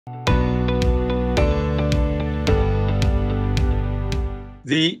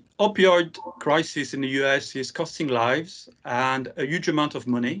The opioid crisis in the US is costing lives and a huge amount of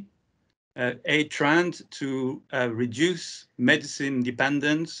money. A trend to reduce medicine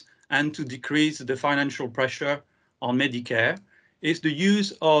dependence and to decrease the financial pressure on Medicare is the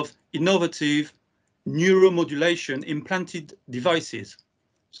use of innovative neuromodulation implanted devices.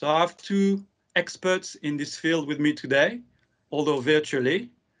 So I have two experts in this field with me today, although virtually.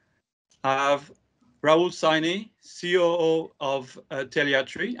 I have Rahul Saini, COO of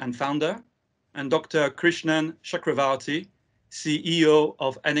Teliatry and founder, and Dr. Krishnan Chakravarti, CEO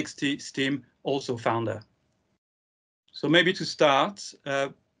of NXTStim, also founder. So maybe to start,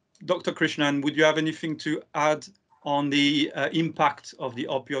 Dr. Krishnan, would you have anything to add on the impact of the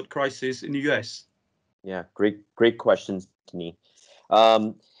opioid crisis in the US? Yeah, great questions, Tani.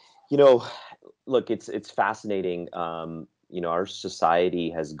 Look, it's fascinating. Our society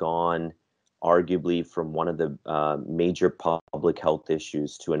has gone arguably from one of the major public health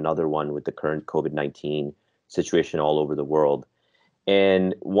issues to another one with the current COVID-19 situation all over the world.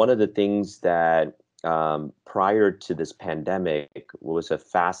 And one of the things that prior to this pandemic was a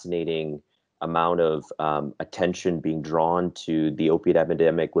fascinating amount of attention being drawn to the opiate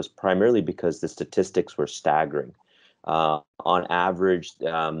epidemic was primarily because the statistics were staggering. On average,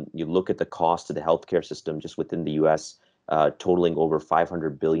 you look at the cost of the healthcare system just within the US, totaling over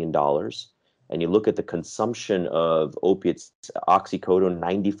 $500 billion. And you look at the consumption of opiates, oxycodone,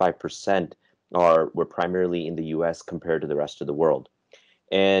 95% were primarily in the US compared to the rest of the world.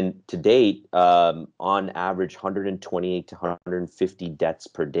 And to date, on average, 128 to 150 deaths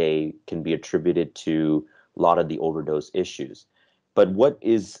per day can be attributed to a lot of the overdose issues. But what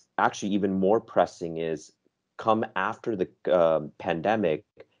is actually even more pressing is come after the pandemic,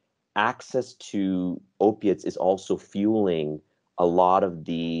 access to opiates is also fueling a lot of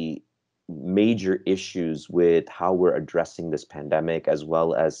the major issues with how we're addressing this pandemic, as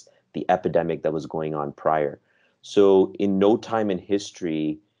well as the epidemic that was going on prior. So in no time in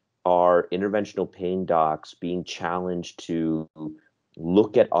history are interventional pain docs being challenged to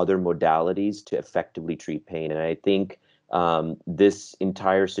look at other modalities to effectively treat pain. And I think this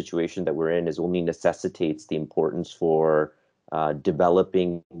entire situation that we're in is only necessitates the importance for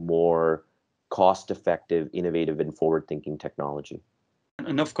developing more cost-effective, innovative, and forward-thinking technology.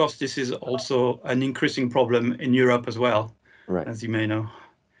 And of course, this is also an increasing problem in Europe as well, right, as you may know.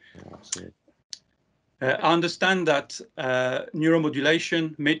 Absolutely. I understand that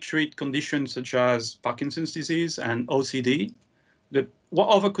neuromodulation may treat conditions such as Parkinson's disease and OCD. What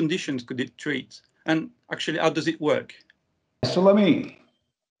other conditions could it treat? And actually, how does it work? So let me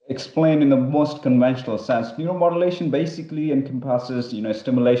explain in the most conventional sense. Neuromodulation basically encompasses,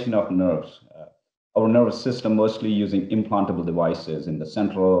 stimulation of nerves. Our nervous system mostly using implantable devices in the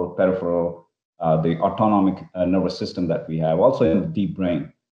central, peripheral, the autonomic nervous system that we have, also in the deep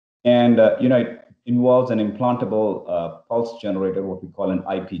brain. And, it involves an implantable pulse generator, what we call an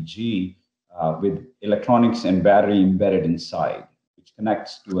IPG, with electronics and battery embedded inside, which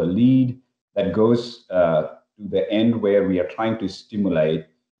connects to a lead that goes to the end where we are trying to stimulate,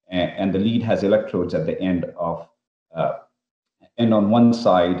 and the lead has electrodes at the end on one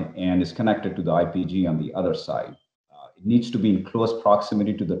side and is connected to the IPG on the other side. It needs to be in close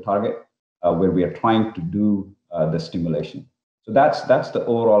proximity to the target where we are trying to do the stimulation. So that's the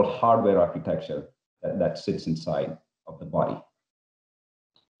overall hardware architecture that sits inside of the body.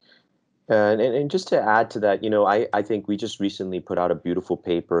 And just to add to that, I think we just recently put out a beautiful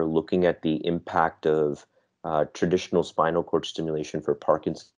paper looking at the impact of traditional spinal cord stimulation for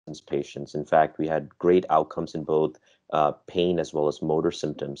Parkinson's patients. In fact, we had great outcomes in both pain as well as motor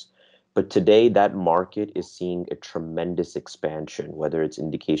symptoms. But today, that market is seeing a tremendous expansion, whether it's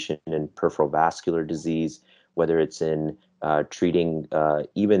indication in peripheral vascular disease, whether it's in treating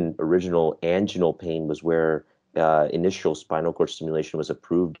even original anginal pain was where initial spinal cord stimulation was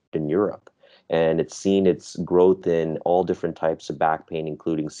approved in Europe. And it's seen its growth in all different types of back pain,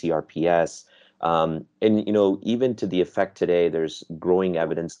 including CRPS. And, even to the effect today, there's growing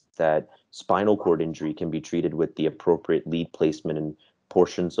evidence that spinal cord injury can be treated with the appropriate lead placement in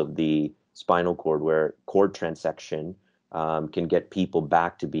portions of the spinal cord where cord transection can get people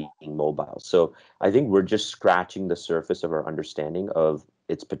back to being mobile. So I think we're just scratching the surface of our understanding of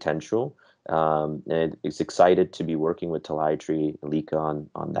its potential. And it's excited to be working with Teliatry, Ilika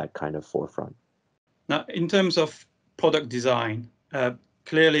on that kind of forefront. Now, in terms of product design,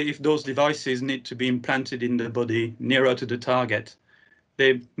 clearly, if those devices need to be implanted in the body nearer to the target,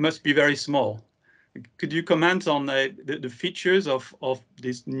 they must be very small. Could you comment on the features of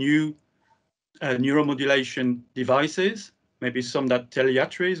these new neuromodulation devices, maybe some that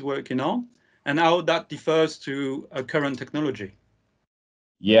Teliatry is working on, and how that differs to current technology?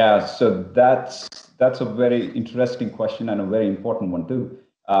 Yeah, so that's a very interesting question and a very important one too.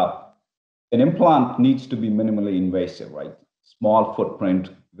 An implant needs to be minimally invasive, right? Small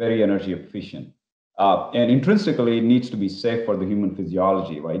footprint, very energy efficient. And intrinsically, it needs to be safe for the human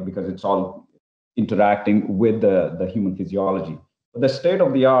physiology, right? Because it's all interacting with the human physiology. But the state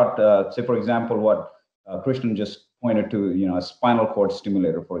of the art, say, for example, what Krishnan just pointed to, a spinal cord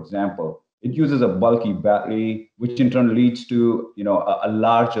stimulator, for example, it uses a bulky battery, which in turn leads to, a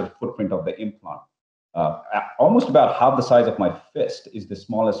larger footprint of the implant. Almost about half the size of my fist is the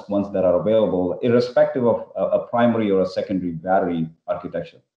smallest ones that are available, irrespective of a primary or a secondary battery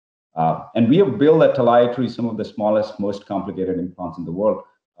architecture. And we have built at Teliatry some of the smallest, most complicated implants in the world,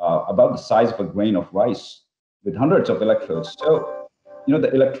 about the size of a grain of rice, with hundreds of electrodes. So,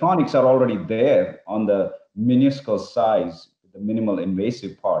 the electronics are already there on the minuscule size, the minimal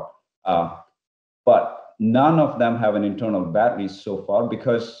invasive part. But none of them have an internal battery so far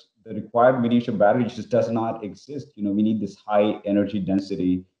because the required miniature battery just does not exist. We need this high energy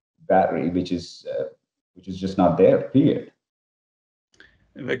density battery, which is just not there. Period.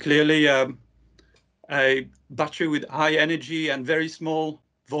 Clearly, a battery with high energy and very small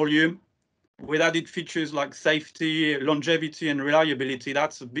volume, with added features like safety, longevity, and reliability.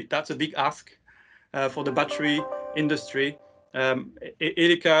 That's a big ask for the battery industry.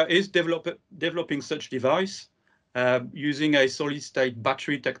 Ilika is developing such device using a solid state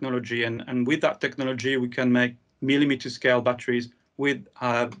battery technology, and with that technology we can make millimeter scale batteries with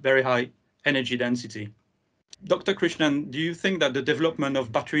very high energy density. Dr. Krishnan, do you think that the development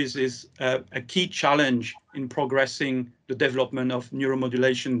of batteries is a key challenge in progressing the development of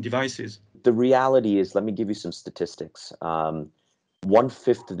neuromodulation devices? The reality is, let me give you some statistics.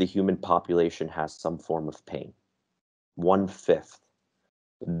 1/5 of the human population has some form of pain. 1/5.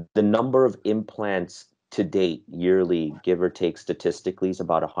 The number of implants to date, yearly, give or take statistically, is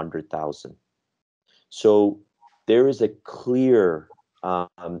about 100,000. So there is a clear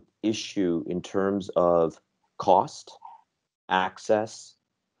issue in terms of cost, access,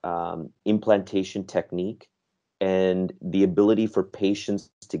 implantation technique, and the ability for patients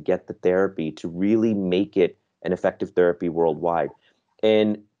to get the therapy to really make it an effective therapy worldwide.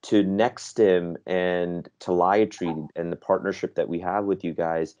 And to NXTStim and Teliatry and the partnership that we have with you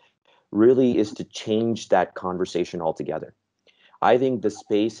guys really is to change that conversation altogether. I think the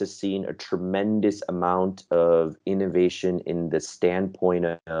space has seen a tremendous amount of innovation in the standpoint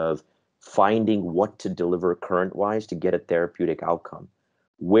of finding what to deliver current-wise to get a therapeutic outcome.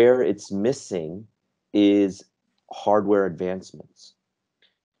 Where it's missing is hardware advancements.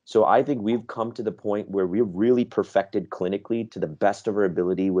 So I think we've come to the point where we've really perfected clinically to the best of our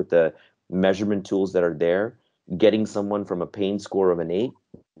ability with the measurement tools that are there, getting someone from a pain score of an 8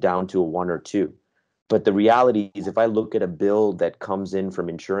 down to a 1 or 2. But the reality is, if I look at a bill that comes in from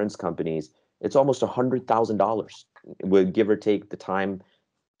insurance companies, it's almost $100,000. Would give or take the time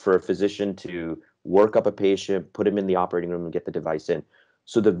for a physician to work up a patient, put him in the operating room, and get the device in.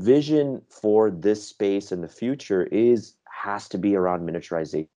 So the vision for this space in the future has to be around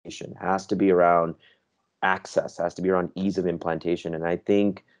miniaturization, has to be around access, has to be around ease of implantation. And I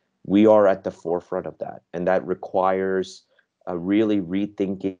think we are at the forefront of that. And that requires a really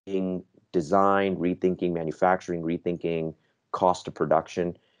rethinking design, rethinking manufacturing, rethinking cost of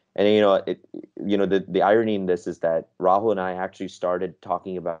production. And the irony in this is that Rahul and I actually started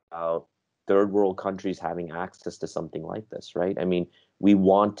talking about third world countries having access to something like this, right? I mean, we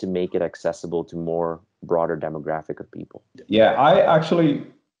want to make it accessible to more broader demographic of people. Yeah, I actually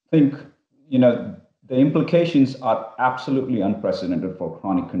think, the implications are absolutely unprecedented for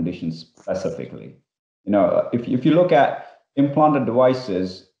chronic conditions specifically. If you look at implanted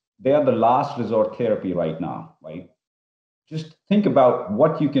devices, they are the last resort therapy right now, right? Just think about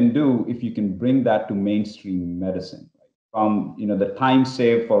what you can do if you can bring that to mainstream medicine, right? From the time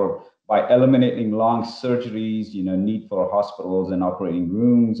saved by eliminating long surgeries, need for hospitals and operating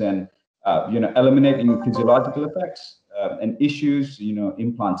rooms, and eliminating physiological effects and issues,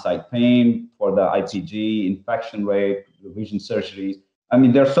 implant site pain for the IPG, infection rate, revision surgeries. I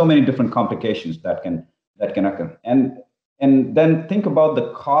mean, there are so many different complications that can occur, and then think about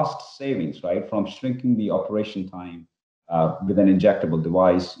the cost savings, right, from shrinking the operation time with an injectable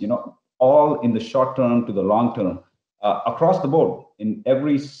device, all in the short term to the long term, across the board, in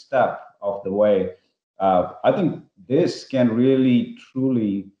every step of the way. I think this can really,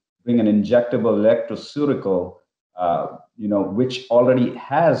 truly bring an injectable electroceutical, which already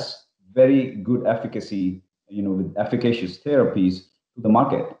has very good efficacy, with efficacious therapies to the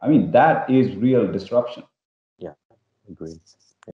market. I mean, that is real disruption. Yeah, agreed.